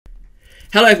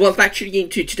Hello everyone, back tuning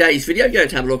into today's video. We're going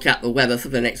to have a look at the weather for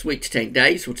the next week to 10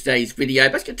 days for today's video.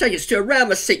 That's going to take us to around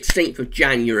the 16th of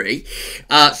January,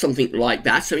 something like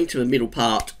that, so into the middle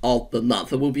part of the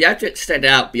month. And we'll be able to extend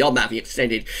out beyond that, the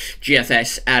extended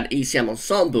GFS and ECM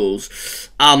ensembles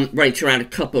running to around a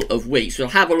couple of weeks. We'll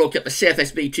have a look at the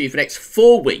CFS-V2 for the next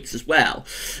 4 weeks as well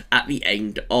at the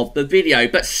end of the video.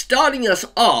 But starting us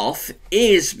off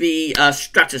is the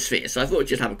stratosphere. So I thought we'd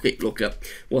just have a quick look at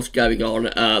what's going on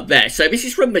there. So this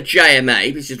is from the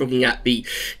JMA. This is looking at the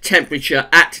temperature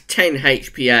at 10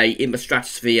 HPA in the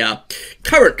stratosphere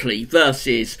currently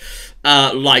versus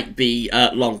like the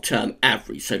long-term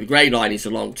average. So the grey line is the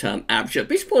long-term average. At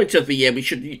this point of the year, we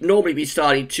should normally be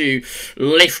starting to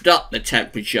lift up the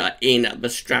temperature in the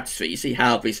stratosphere. You see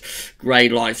how this grey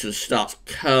line sort of starts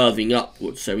curving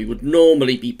upwards. So we would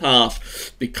normally be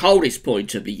past the coldest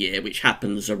point of the year, which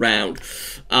happens around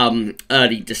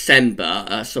early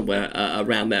December, somewhere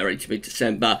around there, early to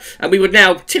mid-December. And we would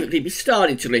now typically be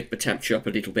starting to lift the temperature up a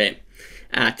little bit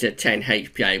at 10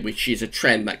 HPA, which is a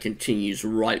trend that continues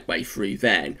right way through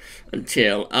then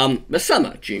until the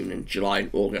summer, June and July and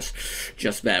August,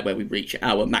 just there where we reach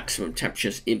our maximum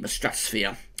temperatures in the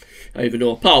stratosphere over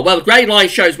North Pole. Well, the grey line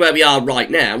shows where we are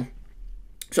right now.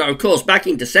 So, of course, back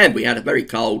in December, we had a very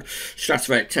cold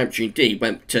stratospheric temperature indeed,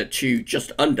 went to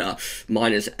just under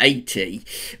 -80.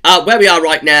 Where we are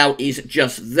right now is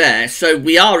just there. So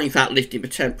we are, in fact, lifting the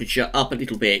temperature up a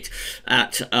little bit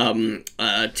at 10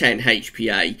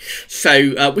 HPA.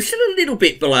 So we're still a little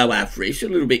bit below average,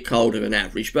 still a little bit colder than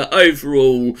average, but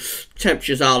overall,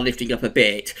 temperatures are lifting up a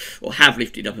bit, or have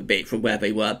lifted up a bit from where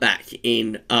they were back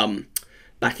in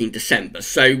December.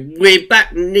 So we're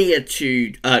back near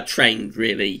to trend,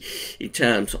 really, in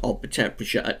terms of the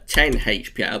temperature at 10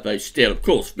 HPA, although still, of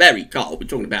course, very cold. We're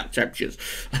talking about temperatures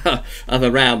of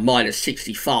around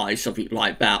 -65, something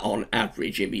like that on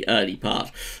average in the early part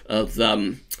of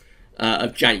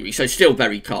January. So still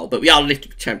very cold, but we are lifting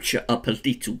the temperature up a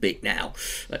little bit now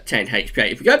at 10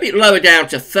 HPA. If we go a bit lower down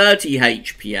to 30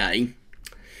 HPA,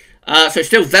 so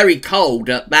still very cold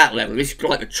at that level. This is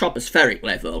like the tropospheric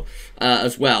level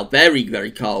as well. Very, very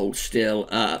cold still,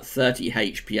 30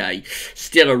 HPA.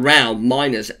 Still around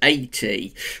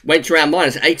 -80. Went around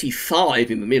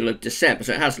 -85 in the middle of December,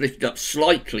 so it has lifted up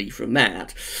slightly from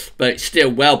that. But it's still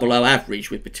well below average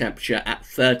with the temperature at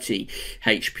 30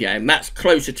 HPA. And that's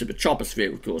closer to the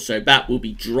troposphere, of course, so that will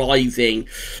be driving...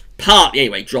 partly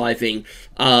anyway, driving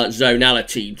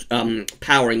zonality,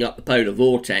 powering up the polar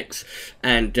vortex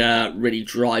and really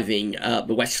driving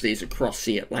the westerlies across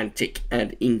the Atlantic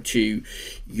and into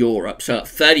Europe. So at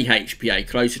 30 HPA,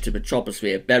 closer to the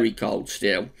troposphere, very cold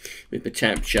still with the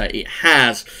temperature. It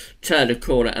has turned a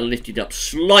corner and lifted up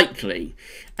slightly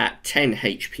at 10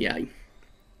 HPA.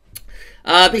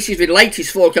 This is the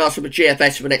latest forecast from the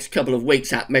GFS for the next couple of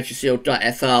weeks at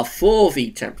measureseal.fr for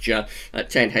the temperature at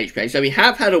 10 HPA. So we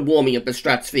have had a warming of the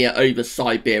stratosphere over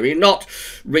Siberia, not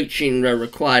reaching the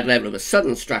required level of a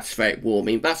sudden stratospheric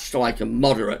warming. That's like a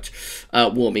moderate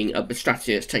warming of the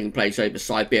stratosphere that's taking place over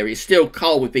Siberia. Still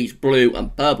cold with these blue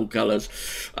and purple colours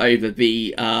over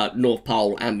the North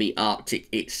Pole and the Arctic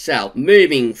itself.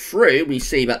 Moving through, we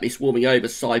see that this warming over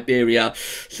Siberia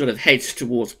sort of heads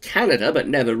towards Canada, but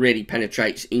never really penetrates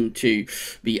into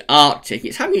the Arctic.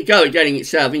 It's having a go at getting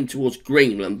itself in towards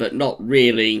Greenland, but not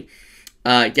really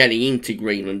getting into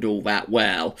Greenland all that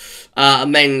well,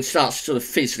 and then starts sort of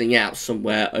fizzling out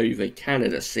somewhere over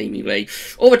Canada, seemingly.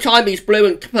 All the time, these blue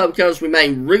and purple colours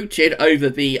remain rooted over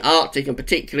the Arctic, and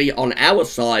particularly on our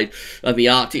side of the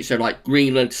Arctic, so like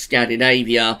Greenland,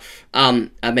 Scandinavia, and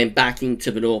then back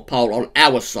into the North Pole on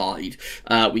our side.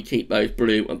 We keep those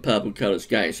blue and purple colours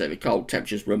going, so the cold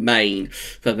temperatures remain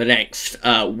for the next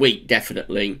week,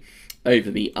 definitely,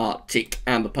 over the Arctic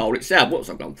and the pole itself. Whoops,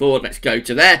 I've gone forward. Let's go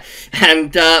to there.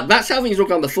 And that's how things look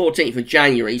on the 14th of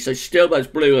January. So still those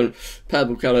blue and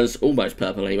purple colours, almost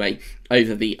purple anyway,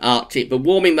 over the Arctic. The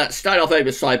warming that started off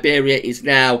over Siberia is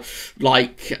now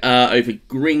like over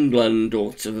Greenland,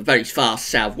 or to the very far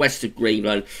southwest of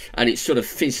Greenland, and it's sort of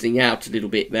fizzling out a little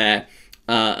bit there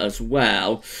as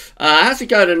well. Has to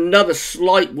go to another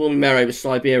slight warming there over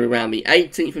Siberia around the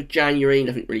 18th of January.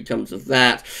 Nothing really comes of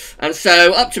that. And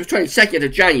so up to the 22nd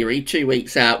of January, 2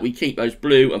 weeks out, we keep those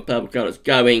blue and purple colours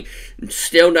going.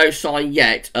 Still no sign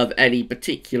yet of any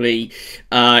particularly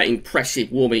impressive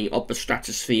warming of the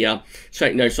stratosphere.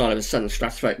 Certainly no sign of a sudden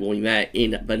stratospheric warming there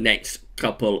in the next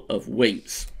couple of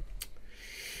weeks.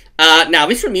 Now,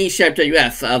 this is from the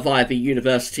ECMWF via the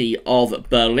University of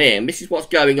Berlin. This is what's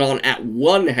going on at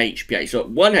 1 HPA. So at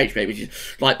 1 HPA, which is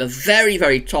like the very,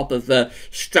 very top of the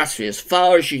stratosphere, as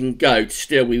far as you can go,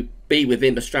 still we be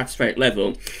within the stratospheric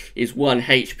level is 1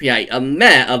 HPA, and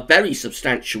there a very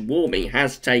substantial warming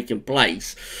has taken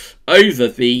place over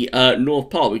the North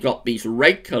Pole. We've got these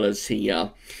red colours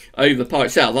here over the pole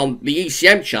itself. On the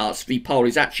ECM charts, the pole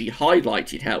is actually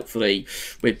highlighted helpfully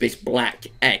with this black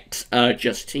X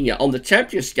just here. On the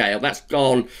temperature scale, that's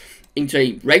gone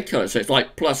into red colour, so it's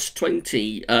like plus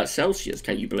 20 Celsius,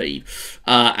 can you believe,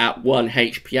 at 1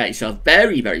 HPA. So a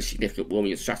very, very significant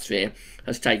warming of the stratosphere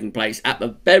has taken place at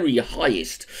the very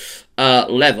highest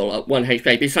level at 1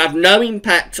 HPA. This will have no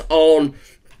impact on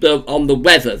the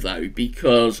weather, though,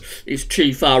 because it's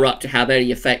too far up to have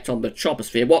any effect on the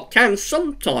troposphere. What can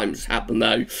sometimes happen,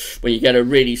 though, when you get a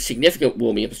really significant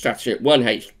warming of the stratosphere at 1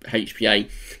 HPA,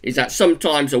 is that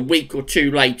sometimes a week or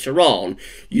two later on,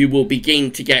 you will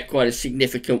begin to get quite a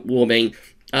significant warming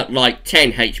at like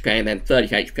 10 HPA and then 30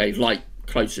 HPA, like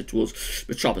closer towards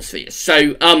the troposphere.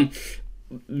 So,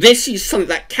 this is something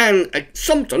that can,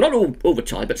 sometimes, not all the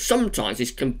time, but sometimes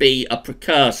this can be a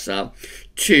precursor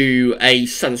to a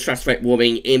sudden stratospheric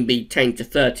warming in the 10 to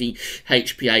 30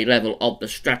 HPA level of the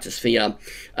stratosphere,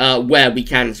 where we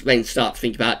can then start to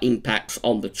think about impacts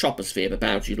on the troposphere, the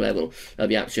boundary level of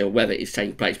the atmosphere, whether it's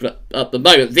taking place. But at the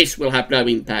moment, this will have no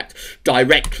impact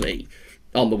directly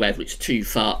on the weather. It's too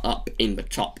far up in the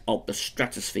top of the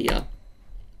stratosphere.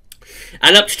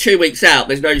 And up to 2 weeks out,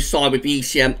 there's no sign with the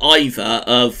ECM either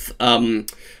of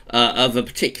a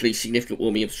particularly significant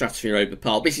warming of the stratosphere over the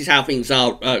pole. This is how things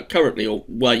are currently, or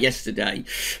were yesterday.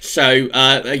 So,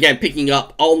 again, picking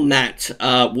up on that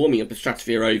warming of the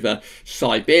stratosphere over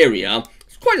Siberia,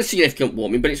 it's quite a significant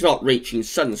warming, but it's not reaching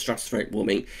sudden stratospheric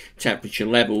warming temperature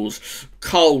levels.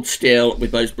 Cold still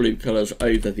with those blue colours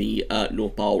over the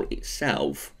North Pole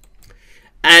itself.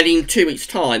 And in 2 weeks'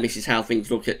 time, this is how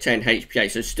things look at 10 HPA.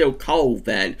 So still cold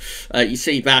then. You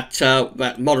see that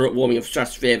that moderate warming of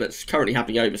stratosphere that's currently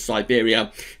happening over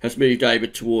Siberia has moved over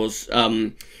towards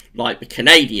like the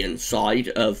Canadian side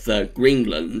of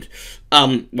Greenland,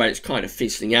 where it's kind of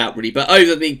fizzling out really. But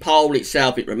over the pole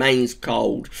itself, it remains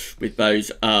cold with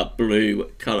those blue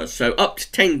colours. So up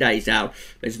to 10 days out,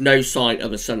 there's no sign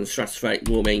of a sudden stratospheric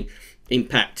warming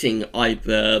impacting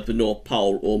either the North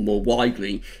Pole or more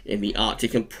widely in the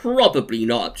Arctic, and probably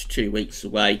not up to 2 weeks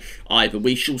away either.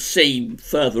 We shall see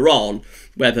further on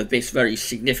whether this very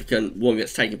significant warming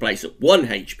that's taking place at 1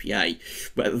 HPA,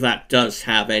 whether that does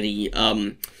have any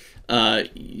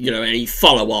you know, any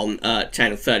follow-on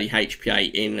 10 and 30 HPA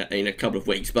in a couple of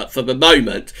weeks. But for the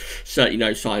moment, certainly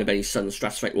no sign of any sudden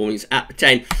stratospheric warmings at the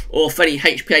 10 or 30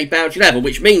 HPA boundary level,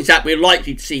 which means that we're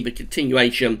likely to see the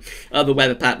continuation of the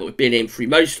weather pattern that we've been in through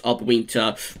most of the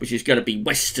winter, which is going to be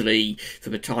westerly for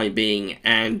the time being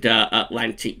and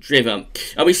Atlantic driven.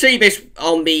 And we see this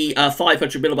on the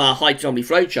 500 millibar height anomaly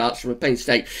flowcharts from Penn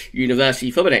State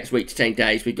University for the next week to 10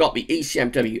 days. We've got the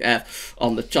ECMWF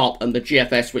on the top, and the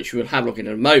GFS, which we'll have a look at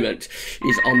in a moment,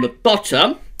 is on the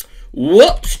bottom.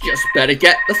 Whoops, just better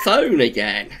get the phone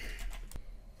again.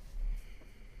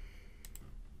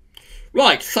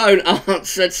 Right, phone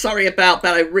answered. Sorry about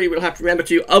that. I really will have to remember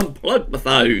to unplug the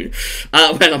phone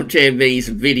when I'm doing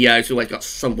these videos. Always got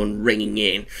someone ringing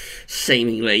in,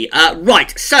 seemingly.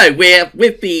 Right, so we're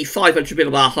with the 500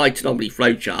 millibar height anomaly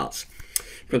flowcharts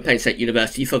from Penn State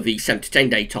University for the 7 to 10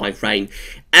 day time frame,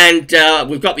 and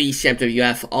we've got the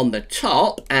ECMWF on the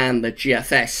top and the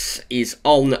GFS is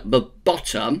on the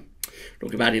bottom.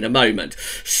 Talk about it in a moment.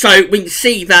 So we can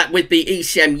see that with the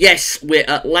ECM, yes, we're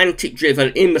Atlantic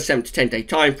driven in the 7 to 10 day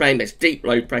time frame. There's deep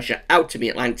low pressure out of the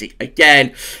Atlantic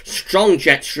again. Strong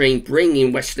jet stream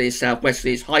bringing westerlies,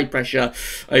 southwesterlies, high pressure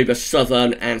over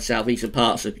southern and southeastern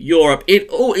parts of Europe.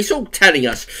 It's all telling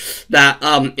us that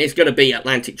it's going to be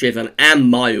Atlantic driven and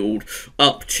mild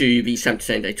up to the 7 to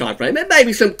 10 day time frame. There may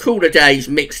be some cooler days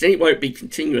mixed in. It won't be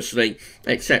continuously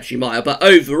exceptionally mild, but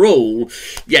overall,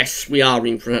 yes, we are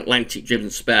in for an Atlantic driven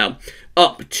spell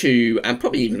up to, and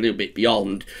probably even a little bit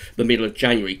beyond, the middle of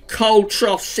January. Cold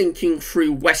trough sinking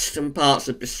through western parts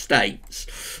of the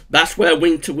states. That's where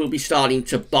winter will be starting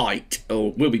to bite,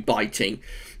 or will be biting,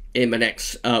 in the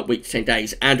next week to 10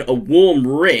 days, and a warm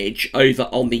ridge over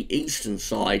on the eastern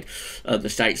side of the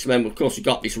states. And then, of course, we've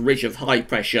got this ridge of high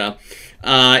pressure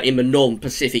in the northern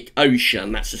Pacific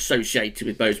Ocean that's associated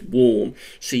with those warm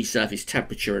sea surface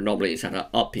temperature anomalies that are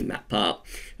up in that part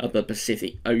of the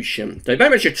Pacific Ocean. So very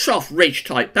much a trough ridge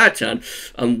type pattern,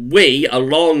 and we,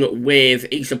 along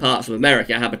with eastern parts of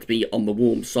America, happen to be on the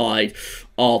warm side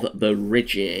of the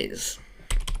ridges.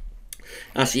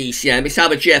 That's the ECM. It's how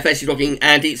the GFS is looking,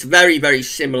 and it's very, very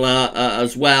similar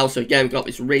as well. So again, we've got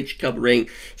this ridge covering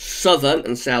southern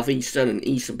and southeastern and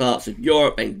eastern parts of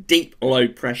Europe, and deep low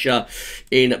pressure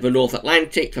in the North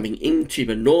Atlantic coming into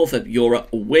the north of Europe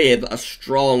with a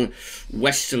strong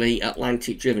westerly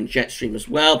Atlantic-driven jet stream as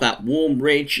well. That warm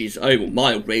ridge is over,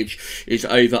 mild ridge is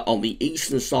over on the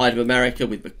eastern side of America,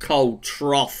 with the cold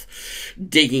trough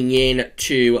digging in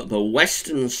to the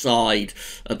western side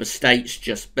of the states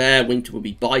just there. Winter will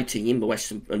be biting in the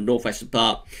western and northwestern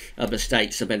part of the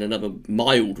states, and then another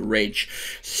mild ridge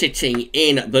sitting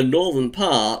in the northern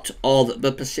part of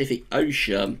the Pacific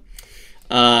Ocean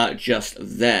just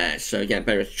there. So again,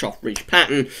 very much trough ridge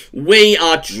pattern. We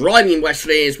are driving in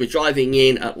westerlies, we're driving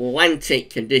in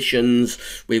Atlantic conditions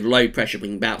with low pressure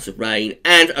bringing bouts of rain,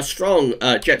 and a strong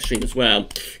jet stream as well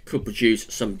could produce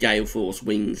some gale force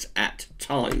winds at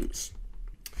times.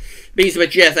 These are the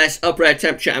GFS upper air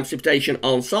temperature and precipitation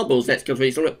ensembles. Let's go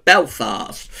to at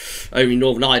Belfast over in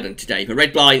Northern Ireland today. The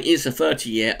red line is the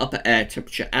 30-year upper air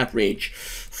temperature average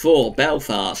for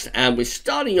Belfast, and we're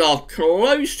starting off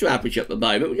close to average at the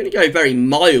moment. We're going to go very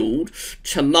mild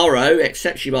tomorrow,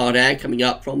 exceptionally mild air coming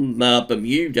up from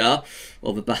Bermuda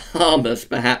or the Bahamas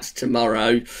perhaps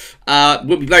tomorrow.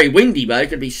 Will be very windy though, going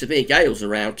to be severe gales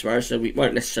around tomorrow, so we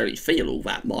won't necessarily feel all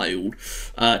that mild,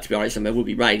 to be honest, and there will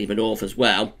be rain in the north as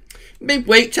well.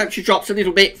 Midweek, temperature drops a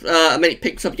little bit, and then it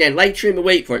picks up again later in the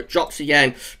week, before it drops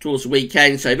again towards the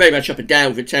weekend. So very much up and down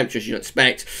with the temperatures you'd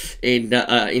expect in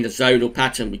a zonal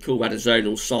pattern. We call that a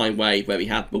zonal sine wave, where we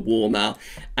have the warmer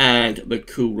and the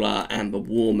cooler, and the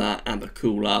warmer and the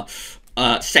cooler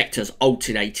sectors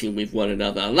alternating with one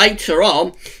another. Later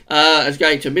on, as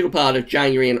going to the middle part of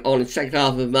January and on in the second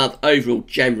half of the month, overall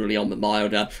generally on the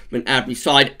milder than average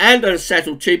side and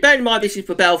unsettled too. Bear in mind, this is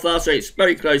for Belfast, so it's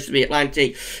very close to the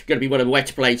Atlantic, going to be one of the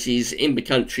wetter places in the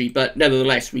country, but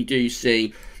nevertheless we do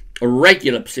see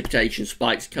regular precipitation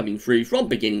spikes coming through from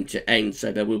beginning to end,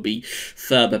 so there will be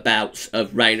further bouts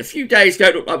of rain. A few days ago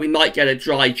it looked like we might get a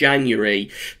dry January,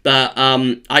 but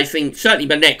I think certainly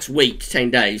the next week,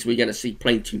 10 days, we're going to see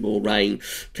plenty more rain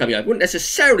coming up. I wouldn't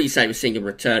necessarily say we're seeing a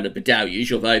return of the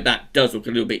deluge, although that does look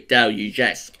a little bit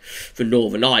deluge-esque for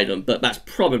Northern Ireland, but that's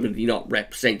probably not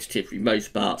representative for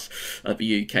most parts of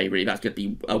the UK, really. That's going to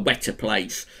be a wetter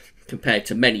place compared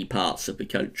to many parts of the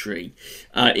country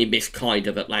in this kind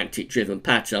of Atlantic-driven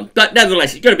pattern. But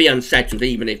nevertheless, it's going to be unsettled,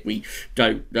 even if we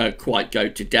don't quite go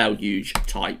to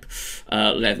deluge-type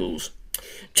levels.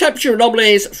 Temperature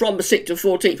anomalies from the 6th to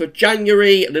 14th of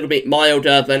January, a little bit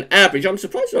milder than average. I'm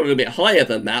surprised not a little bit higher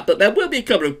than that, but there will be a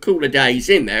couple of cooler days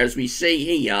in there, as we see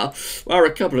here. There are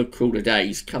a couple of cooler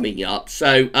days coming up.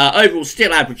 So overall,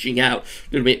 still averaging out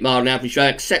a little bit mild on average,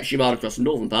 exceptionally mild across the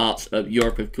northern parts of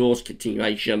Europe, of course,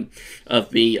 continuation of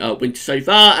the winter so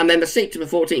far. And then the 6th to the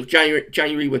 14th of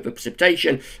January with the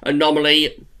precipitation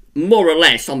anomaly, more or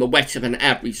less on the wetter than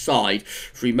average side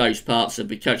through most parts of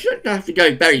the country. You don't have to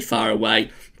go very far away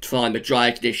to find the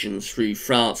drier conditions through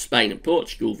France, Spain and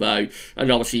Portugal though,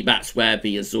 and obviously that's where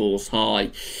the Azores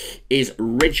high is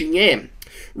ridging in.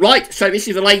 Right, so this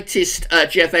is the latest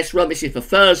GFS run. This is for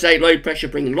Thursday. Low pressure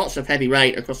bringing lots of heavy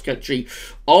rain across the country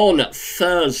on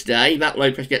Thursday. That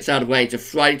low pressure gets out of the way into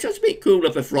Friday. It's a bit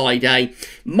cooler for Friday.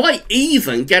 Might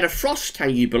even get a frost, can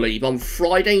you believe, on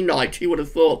Friday night. Who would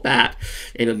have thought that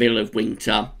in the middle of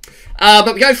winter?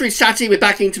 But we go through Saturday, we're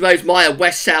back into those mild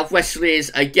west-south westerlies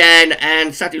again,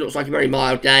 and Saturday looks like a very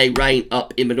mild day, rain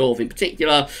up in the north in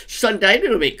particular. Sunday, a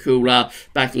little bit cooler,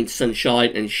 back into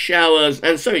sunshine and showers,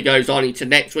 and so it goes on into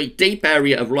next week. Deep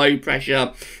area of low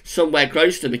pressure somewhere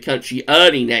close to the country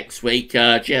early next week.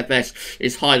 GFS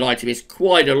is highlighting this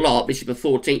quite a lot. This is the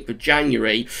 14th of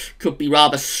January. Could be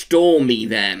rather stormy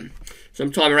then.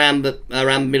 Sometime around the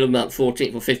middle of the month,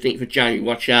 14th or 15th of January,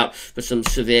 watch out for some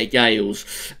severe gales.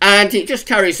 And it just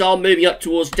carries on, moving up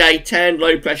towards day 10.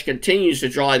 Low pressure continues to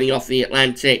driving off the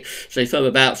Atlantic, so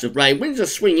further bouts of rain. Winds are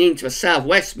swinging to the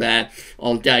southwest there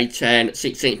on day 10.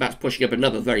 16th, that's pushing up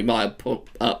another very mild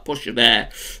pusher there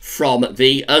from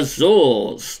the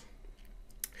Azores.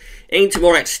 Into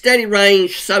more extended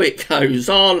range, so it goes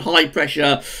on. High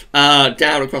pressure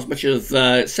down across much of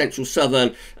central,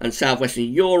 southern and southwestern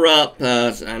Europe,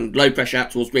 and low pressure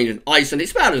out towards Greenland and Iceland.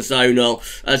 It's about as zonal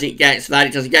as it gets. That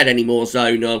it doesn't get any more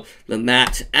zonal than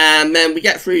that. And then we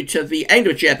get through to the end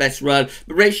of a GFS run.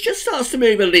 The ridge just starts to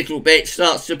move a little bit,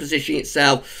 starts to position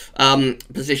itself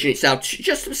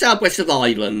just to the southwest of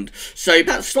Ireland. So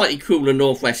about slightly cooler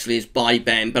northwesterlies by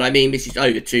then. But I mean, this is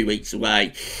over 2 weeks away.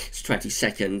 It's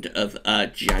 22nd of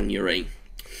January.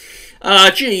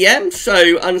 GEM,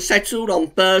 so unsettled on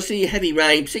Thursday, heavy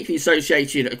rain, particularly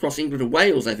associated across England and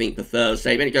Wales, I think, for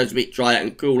Thursday. Then it goes a bit drier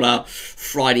and cooler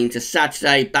Friday into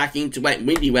Saturday, back into wet and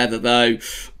windy weather, though,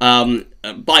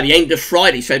 by the end of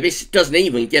Friday. So this doesn't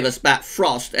even give us that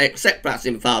frost, except perhaps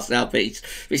in the far southeast.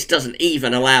 This doesn't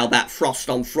even allow that frost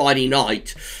on Friday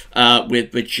night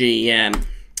with the GEM.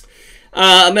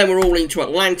 And then we're all into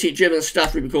Atlantic-driven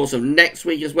stuff through the course of next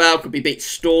week as well. Could be a bit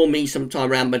stormy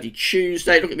sometime around Monday,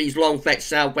 Tuesday. Look at these long flex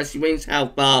southwesterly winds. How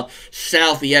far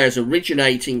south the air is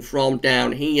originating from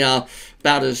down here.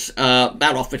 About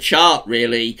off the chart,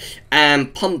 really,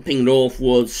 and pumping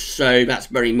northwards. So that's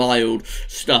very mild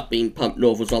stuff being pumped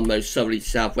northwards on those southerly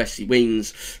southwesterly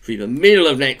winds through the middle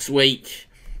of next week.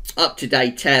 Up to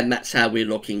day 10, that's how we're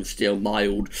looking, still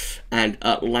mild and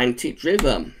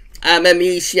Atlantic-driven. And then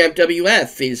the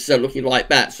ECMWF is looking like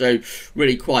that, so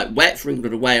really quite wet for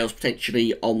England and Wales,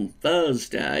 potentially on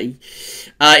Thursday.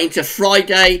 Into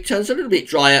Friday, turns a little bit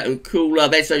drier and cooler.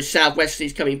 There's those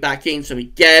southwesterlies coming back in, so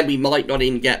again, we might not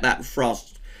even get that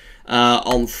frost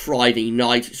on Friday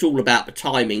night. It's all about the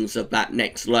timings of that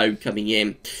next low coming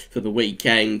in for the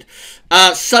weekend.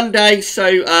 Sunday,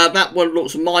 so that one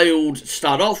looks mild to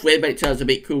start off with, but it turns a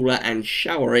bit cooler and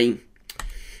showery.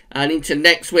 And into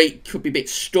next week, could be a bit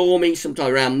stormy,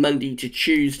 sometime around Monday to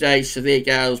Tuesday. Severe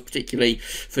gales, particularly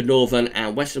for northern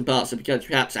and western parts of the country,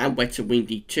 perhaps, and wet and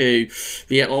windy too.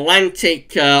 The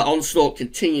Atlantic onslaught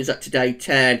continues up to day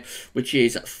 10, which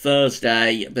is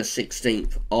Thursday, the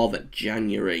 16th of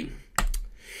January.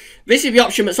 This is the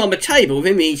option that's on the table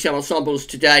within the ECM ensembles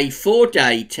today for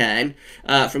day 10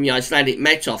 from the Icelandic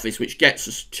Met Office, which gets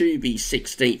us to the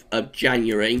 16th of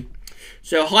January.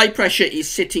 So high pressure is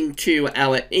sitting to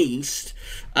our east,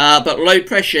 but low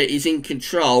pressure is in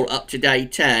control up to day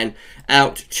 10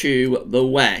 out to the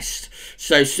west.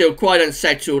 So still quite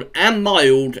unsettled and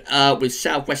mild with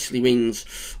southwesterly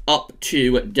winds up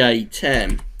to day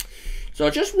 10. So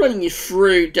I'll just run you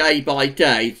through day by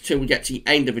day till we get to the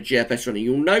end of a GFS running.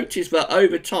 You'll notice that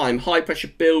over time, high pressure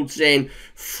builds in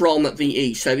from the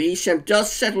east. So the ECM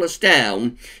does settle us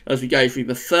down as we go through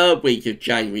the third week of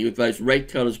January with those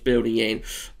red colours building in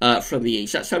from the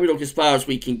east. That's how we look as far as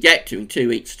we can get to in 2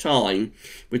 weeks' time,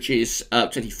 which is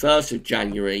 21st of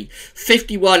January.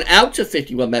 51 out of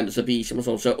 51 members of the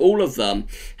ECM, so all of them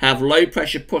have low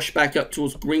pressure pushed back up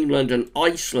towards Greenland and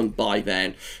Iceland by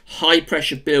then. High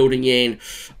pressure building in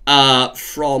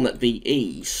from the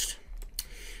east.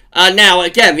 Now,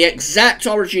 again, the exact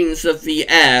origins of the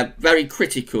air, very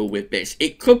critical with this.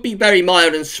 It could be very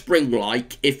mild and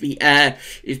spring-like if the air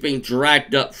is being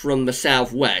dragged up from the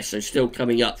southwest, so still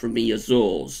coming up from the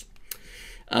Azores.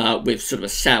 With sort of a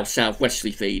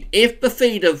south-southwesterly feed. If the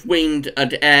feed of wind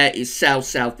and air is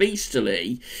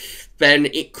south-southeasterly, then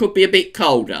it could be a bit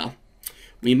colder.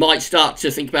 We might start to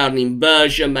think about an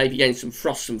inversion, maybe getting some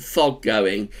frost and fog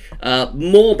going,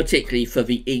 more particularly for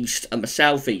the east and the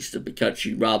southeast of the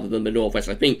country rather than the northwest.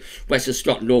 I think Western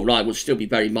Scotland, Northern Ireland will still be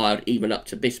very mild even up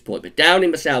to this point. But down in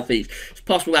the southeast, it's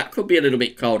possible that could be a little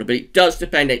bit colder, but it does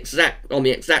depend on the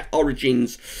exact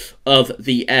origins of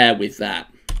the air with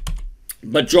that.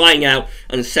 But drying out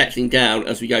and settling down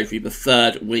as we go through the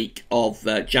third week of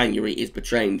January is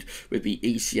portrayed with the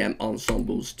ECM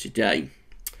ensembles today.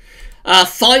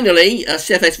 Finally,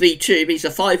 CFS V2, these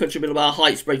are 500 millibar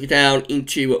heights broken down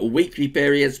into weekly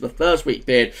periods. The first week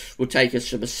period will take us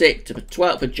from the 6th to the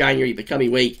 12th of January. The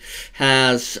coming week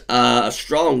has a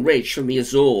strong ridge from the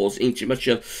Azores into much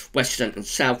of Western and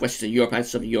Southwestern Europe and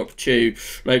Southern Europe too.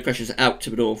 Low pressures out to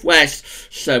the northwest,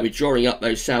 so we're drawing up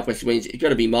those southwest winds. It's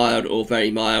going to be mild or very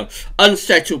mild.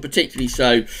 Unsettled, particularly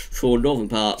so for northern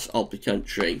parts of the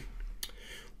country.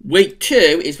 Week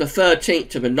 2 is the 13th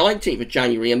to the 19th of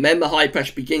January, and then the high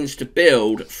pressure begins to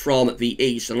build from the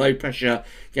east. The low pressure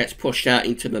gets pushed out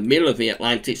into the middle of the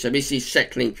Atlantic, so this is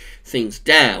settling things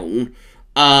down.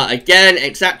 Again,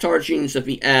 exact origins of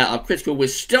the air are critical. We're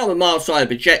still on the mild side of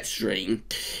the jet stream.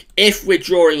 If we're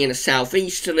drawing in a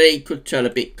southeasterly, could turn a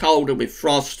bit colder with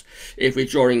frost. If we're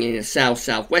drawing in a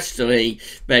south-southwesterly,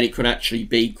 then it could actually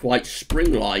be quite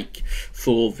spring-like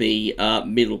for the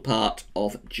middle part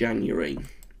of January.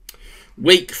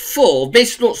 Week 4,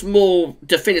 this looks more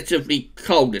definitively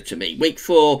colder to me. Week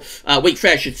 3,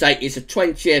 I should say, is the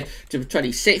 20th to the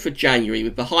 26th of January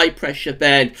with the high pressure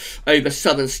then over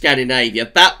southern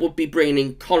Scandinavia. That would be bringing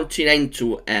in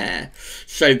continental air.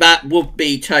 So that would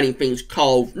be turning things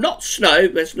cold. Not snow.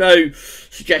 There's no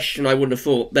suggestion, I wouldn't have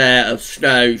thought there, of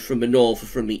snow from the north or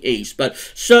from the east. But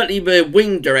certainly the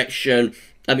wind direction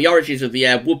and the origins of the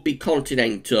air would be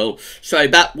continental, so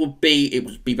that would be, it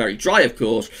would be very dry of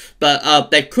course,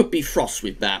 but there could be frost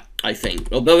with that. I think.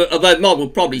 Although Mod will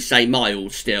probably say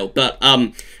mild still, but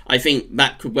I think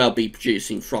that could well be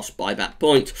producing frost by that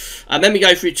point. And then we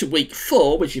go through to week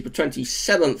 4, which is the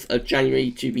 27th of January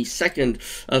to the 2nd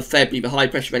of February. The high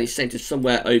pressure event is centred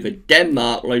somewhere over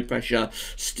Denmark. Low pressure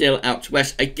still out to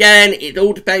west. Again, it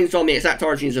all depends on the exact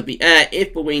origins of the air.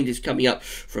 If the wind is coming up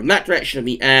from that direction of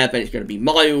the air, then it's going to be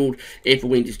mild. If the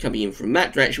wind is coming in from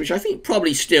that direction, which I think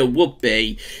probably still would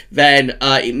be, then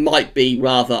it might be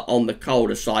rather on the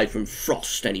colder side from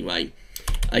frost anyway.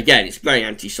 Again, it's very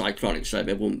anticyclonic, so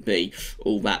there wouldn't be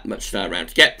all that much snow around.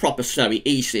 To get proper snowy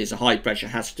easterlies, a high pressure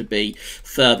has to be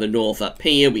further north up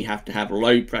here. We have to have a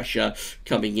low pressure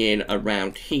coming in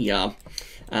around here,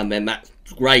 and then that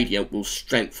gradient will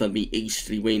strengthen the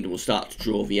easterly wind and will start to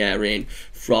draw the air in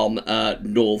from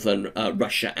northern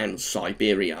Russia and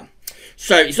Siberia.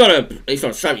 So it's not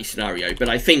a snowy scenario, but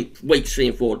I think weeks 3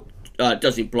 and 4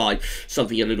 does imply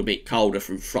something a little bit colder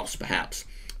from frost, perhaps,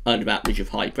 under that ridge of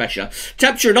high pressure.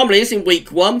 Temperature anomalies in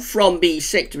week 1 from the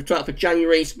 6th to the 12th of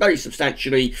January, very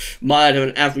substantially milder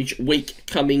than average week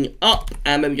coming up.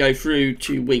 And then we go through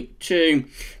to week 2,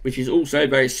 which is also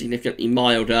very significantly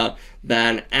milder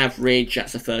than average.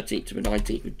 That's the 13th to the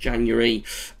 19th of January.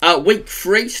 Week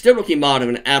 3, still looking milder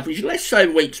than average, less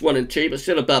so weeks 1 and 2, but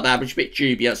still above average. A bit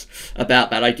dubious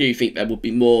about that. I do think there would be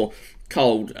more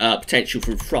cold potential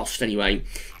from frost anyway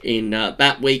in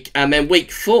that week. And then week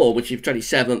 4, which is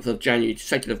 27th of January to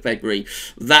 2nd of February,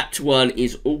 that one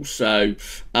is also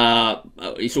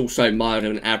milder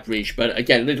than average, but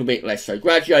again a little bit less so.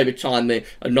 Gradually over time the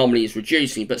anomaly is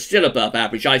reducing, but still above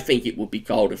average. I think it would be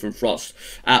colder from frost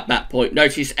at that point.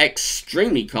 Notice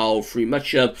extremely cold through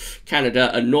much of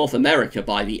Canada and North America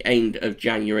by the end of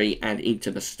January and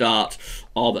into the start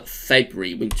of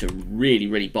February. Winter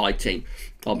really biting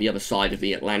on the other side of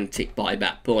the Atlantic by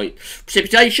that point.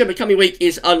 Precipitation the coming week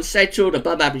is unsettled,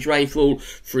 above average rainfall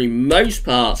through most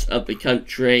parts of the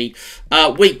country.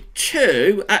 Week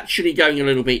 2 actually going a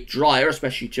little bit drier,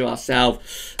 especially to our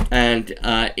south and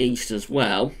east as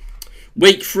well.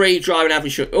 Week 3, dry and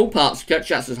average for all parts of the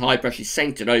country. That's as high pressure is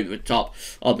centred over the top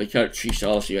of the country,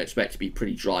 so also you expect to be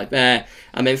pretty dry there.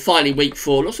 And then finally, week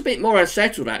 4 looks a bit more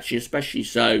unsettled, actually, especially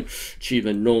so to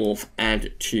the north and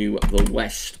to the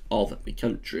west of the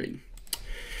country.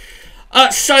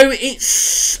 So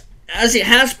it's, as it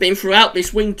has been throughout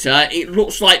this winter, it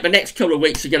looks like the next couple of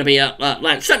weeks are going to be,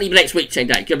 certainly the next week, 10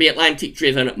 days, going to be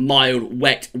Atlantic-driven, mild,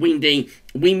 wet, windy.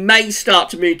 We may start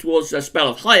to move towards a spell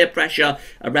of higher pressure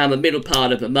around the middle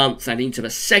part of the month and into the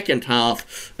second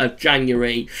half of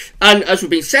January. And as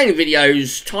we've been saying in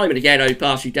videos time and again over the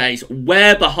past few days,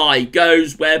 where the high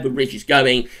goes, where the ridge is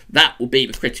going, that will be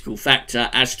the critical factor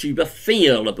as to the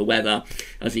feel of the weather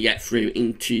as we get through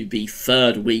into the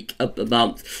 3rd week of the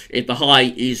month. If the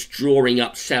high is drawing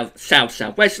up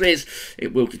south-southwesterlies,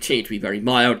 it will continue to be very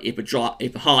mild. If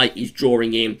the high is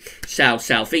drawing in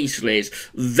south-southeasterlies,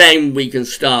 then we can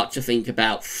start to think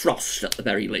about frost at the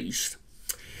very least.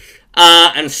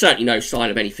 And certainly no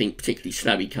sign of anything particularly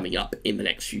snowy coming up in the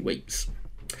next few weeks.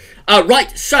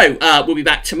 Right, so we'll be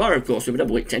back tomorrow, of course, with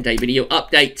another week 10-day video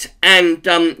update. And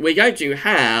we're going to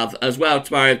have, as well,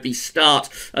 tomorrow, the start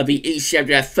of the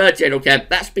ECMWF 30-day look ahead.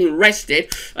 That's been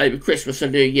rested over Christmas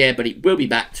and New Year, but it will be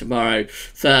back tomorrow.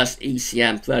 First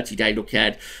ECM 30-day look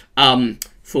ahead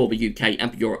for the UK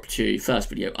and Europe too. First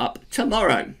video up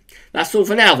tomorrow. That's all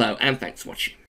for now, though, and thanks for watching.